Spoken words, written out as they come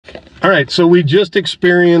All right, so we just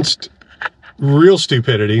experienced real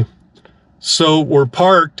stupidity. So we're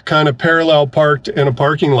parked, kind of parallel parked in a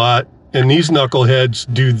parking lot, and these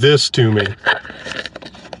knuckleheads do this to me.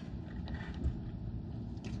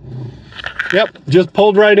 Yep, just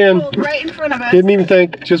pulled right in. Pulled right in front of us. Didn't even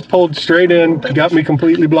think, just pulled straight in, got me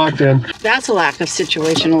completely blocked in. That's a lack of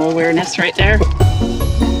situational awareness right there.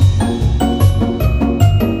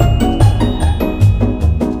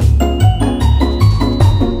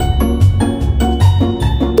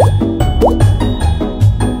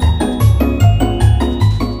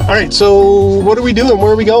 All right, so what are we doing?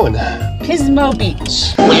 Where are we going? Pismo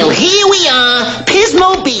Beach. Well, here we are,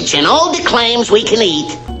 Pismo Beach, and all the clams we can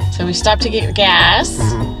eat. So we stopped to get your gas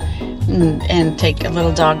and take a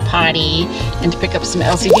little dog potty and to pick up some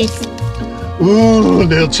LCDs. Ooh,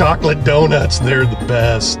 little chocolate donuts, they're the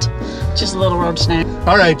best. Just a little road snack.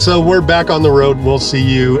 All right, so we're back on the road. We'll see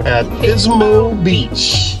you at Pismo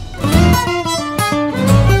Beach.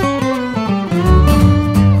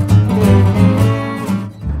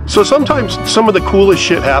 So sometimes some of the coolest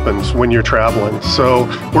shit happens when you're traveling. So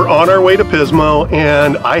we're on our way to Pismo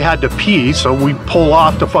and I had to pee, so we pull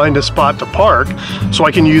off to find a spot to park so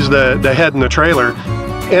I can use the head in the trailer.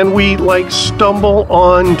 And we like stumble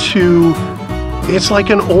onto, it's like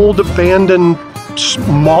an old abandoned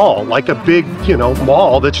mall, like a big, you know,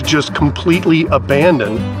 mall that's just completely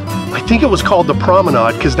abandoned. I think it was called the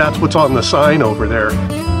Promenade because that's what's on the sign over there.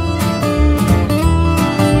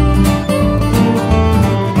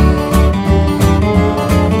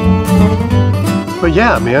 But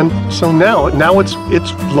yeah, man, so now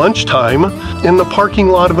it's lunchtime in the parking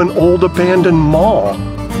lot of an old abandoned mall.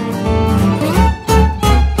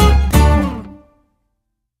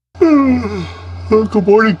 Well, good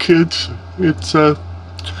morning, kids. It's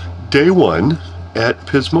day one at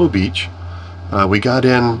Pismo Beach. We got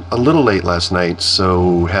in a little late last night,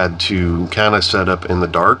 so had to kind of set up in the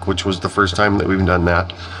dark, which was the first time that we've done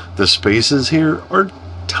that. The spaces here are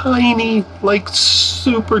tiny, like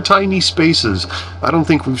super tiny spaces. I don't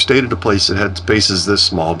think we've stayed at a place that had spaces this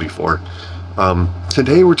small before.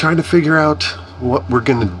 Today we're trying to figure out what we're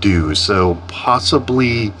gonna do. So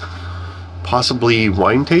possibly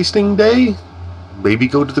wine tasting day, maybe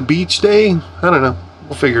go to the beach day. I don't know,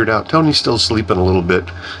 we'll figure it out. Tony's still sleeping a little bit,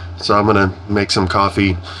 so I'm gonna make some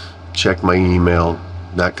coffee, check my email,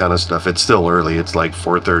 that kind of stuff. It's still early, it's like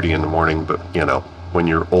 4:30 in the morning, but you know, when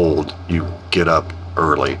you're old you get up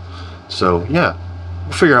early. So yeah,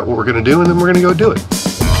 we'll figure out what we're gonna do and then we're gonna go do it.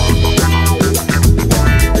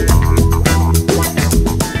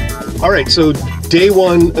 All right, so day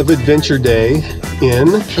one of Adventure Day in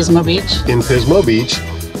Pismo Beach. Pismo Beach.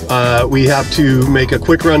 We have to make a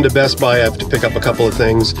quick run to Best Buy. I have to pick up a couple of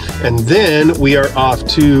things. And then we are off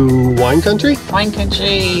to Wine Country? Wine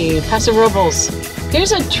Country, Paso Robles.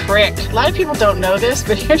 Here's a trick. A lot of people don't know this,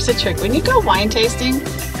 but here's a trick. When you go wine tasting,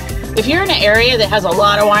 if you're in an area that has a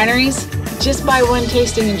lot of wineries, just buy one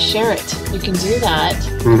tasting and share it. You can do that.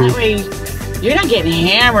 That way, you're not getting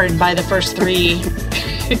hammered by the first three.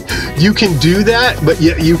 You can do that, but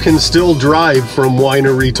yet you can still drive from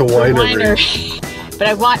winery to winery. But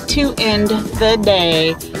I want to end the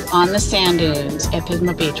day on the sand dunes at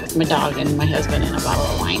Pismo Beach with my dog and my husband and a bottle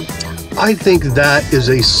of wine. I think that is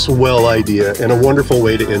a swell idea and a wonderful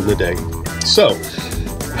way to end the day. So,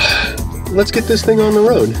 let's get this thing on the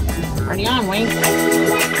road. Party on, Wayne.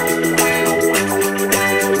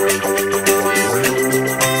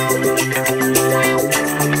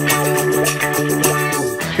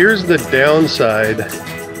 Here's the downside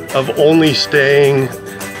of only staying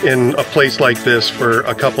in a place like this for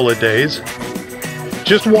a couple of days.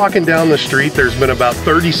 Just walking down the street, there's been about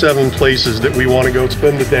 37 places that we want to go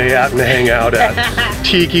spend the day at and hang out at.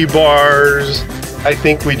 Tiki bars. I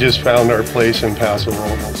think we just found our place in Paso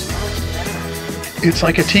Robles. It's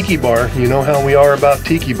like a tiki bar. You know how we are about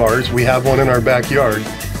tiki bars. We have one in our backyard.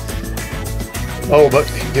 Oh, but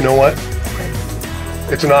you know what?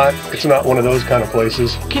 It's not one of those kind of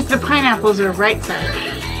places. Because the pineapples are right side.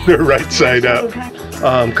 They're right side up.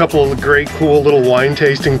 Couple of great, cool little wine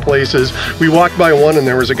tasting places. We walked by one and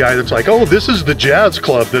there was a guy that's like, oh, this is the jazz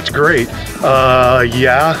club. That's great.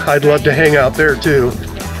 Yeah, I'd love to hang out there too.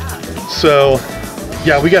 So,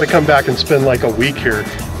 yeah, we got to come back and spend like a week here.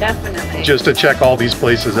 Definitely. Just to check all these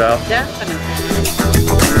places out. Definitely.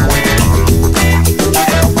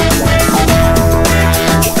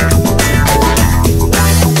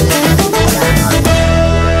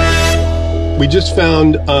 We just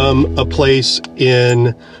found a place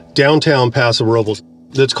in downtown Paso Robles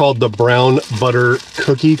that's called the Brown Butter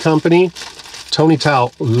Cookie Company. Tony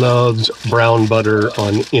Tao loves brown butter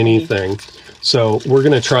on anything. So we're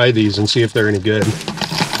gonna try these and see if they're any good.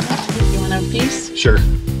 want a piece? Sure.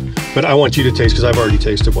 But I want you to taste because I've already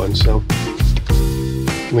tasted one, so.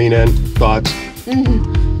 Lean in, thoughts.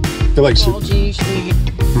 They're like soup. Salty, sweet.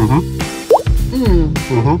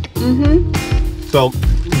 So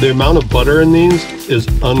the amount of butter in these is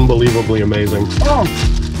unbelievably amazing.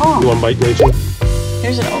 You want a bite, Rachel?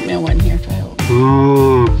 Here's an oatmeal one here. Try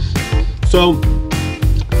oatmeal. So,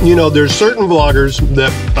 you know, there's certain vloggers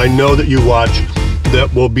that I know that you watch that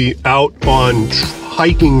will be out on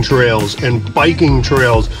hiking trails and biking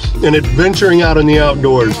trails and adventuring out in the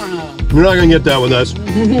outdoors. You're not gonna get that with us.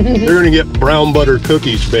 You're gonna get brown butter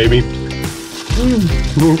cookies, baby.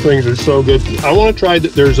 These things are so good. I want to try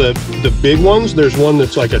that. There's the big ones. There's one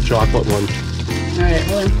that's like a chocolate one. All right,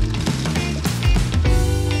 hold on.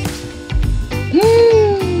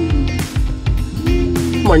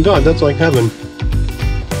 Oh my God, that's like heaven.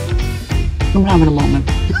 I'm having a moment.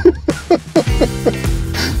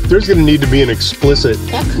 There's gonna need to be an explicit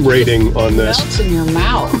rating on this. Melts in your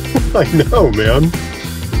mouth. I know, man.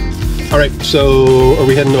 All right, so are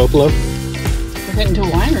we heading to Opolo? We're heading to a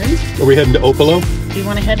winery. Are we heading to Opolo? Do you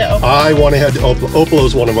want to head to Opolo? I want to head to Opolo. Opolo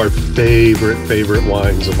is one of our favorite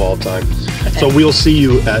wines of all time. Okay. So we'll see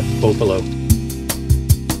you at Opolo.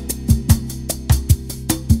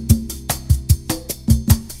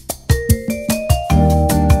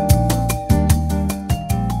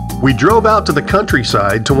 We drove out to the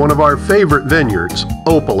countryside to one of our favorite vineyards,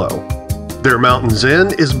 Opolo. Their Mountains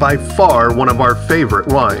Inn is by far one of our favorite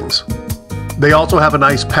wines. They also have a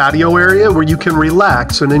nice patio area where you can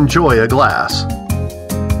relax and enjoy a glass.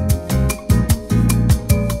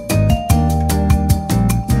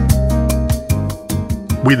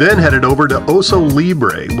 We then headed over to Oso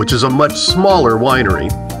Libre, which is a much smaller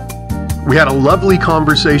winery. We had a lovely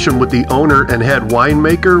conversation with the owner and head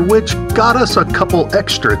winemaker, which got us a couple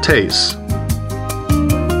extra tastes.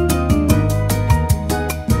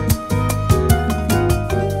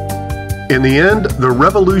 In the end, the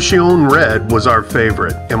Revolution Red was our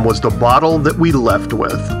favorite and was the bottle that we left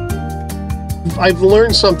with. I've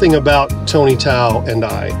learned something about Tony Tao and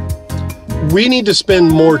I. We need to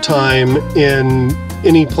spend more time in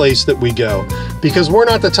any place that we go, because we're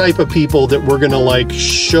not the type of people that we're gonna like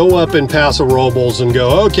show up in Paso Robles and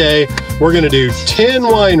go, okay, we're gonna do 10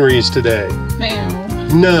 wineries today.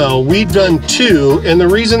 No, we've done 2, and the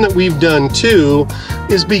reason that we've done 2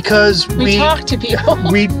 is because we talk to people.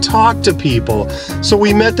 We talk to people. So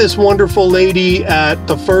we met this wonderful lady at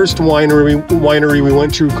the first winery we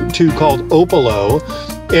went to called Opolo,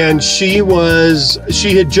 and she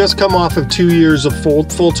had just come off of 2 years of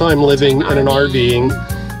full-time living in an RVing.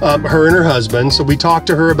 Her and her husband, so we talked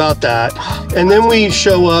to her about that, and then we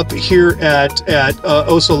show up here at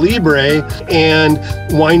Oso Libre and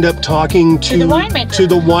wind up talking to the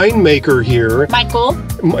winemaker here, Michael.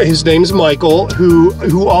 His name's Michael, who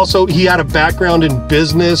also, he had a background in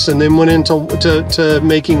business and then went into to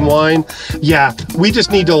making wine. Yeah, we just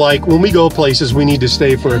need to, like, when we go places, we need to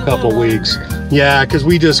stay for a couple weeks. Yeah, because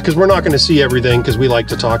we're not going to see everything, because we like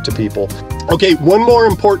to talk to people. Okay, one more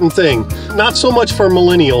important thing, not so much for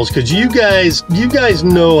millennials, because you guys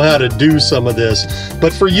know how to do some of this,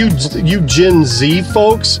 but for you Gen Z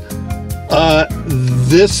folks,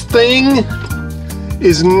 this thing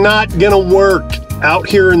is not gonna work out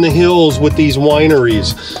here in the hills with these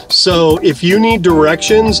wineries. So if you need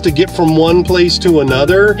directions to get from one place to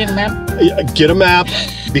another, get a map,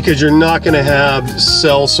 because you're not gonna have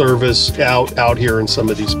cell service out here in some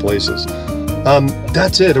of these places.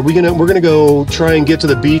 That's it. We're gonna go try and get to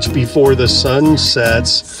the beach before the sun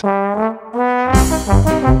sets.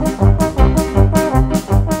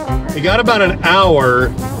 We got about an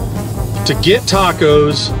hour to get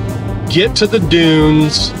tacos, get to the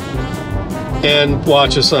dunes, and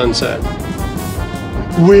watch a sunset.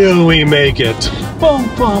 Will we make it? Bum,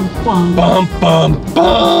 bum, bum. Bum, bum,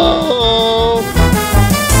 bum.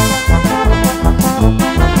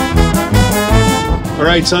 All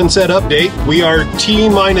right, sunset update. We are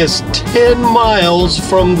T-minus 10 miles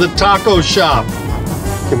from the taco shop.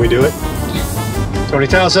 Can we do it? Tony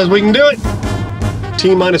Tao says we can do it.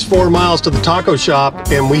 T-minus 4 miles to the taco shop,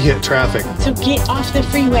 and we hit traffic. So get off the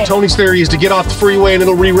freeway. Tony's theory is to get off the freeway and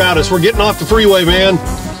it'll reroute us. We're getting off the freeway, man.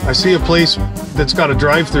 I see a place that's got a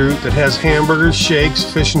drive-through that has hamburgers, shakes,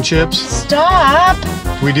 fish and chips. Stop.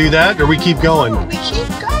 We do that, or we keep going? We keep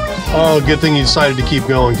going. Oh, good thing you decided to keep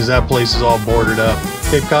going, because that place is all boarded up.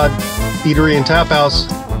 Cape Cod Eatery and Tap House.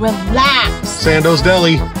 Relax. Sandoz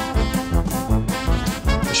Deli.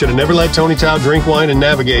 I should have never let Tony Tao drink wine and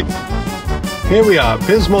navigate. Here we are,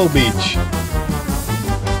 Pismo Beach.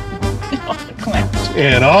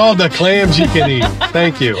 And all the clams you can eat.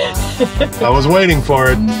 Thank you. I was waiting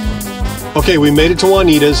for it. Okay, we made it to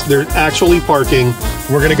Juanita's. They're actually parking.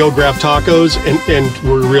 We're gonna go grab tacos, and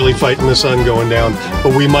we're really fighting the sun going down,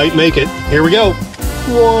 but we might make it. Here we go.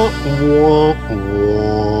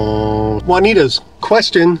 Juanita's,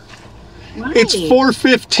 question. Why? It's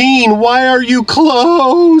 4:15. Why are you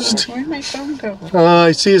closed? Where'd my phone go?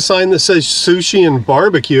 I see a sign that says sushi and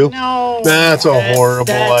barbecue. No. That's a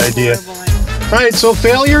horrible idea. All right, so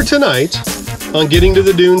failure tonight on getting to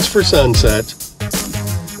the dunes for sunset.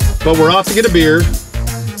 But we're off to get a beer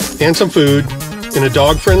and some food in a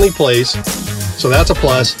dog-friendly place. So that's a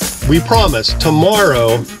plus. We promise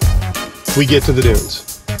tomorrow we get to the dunes.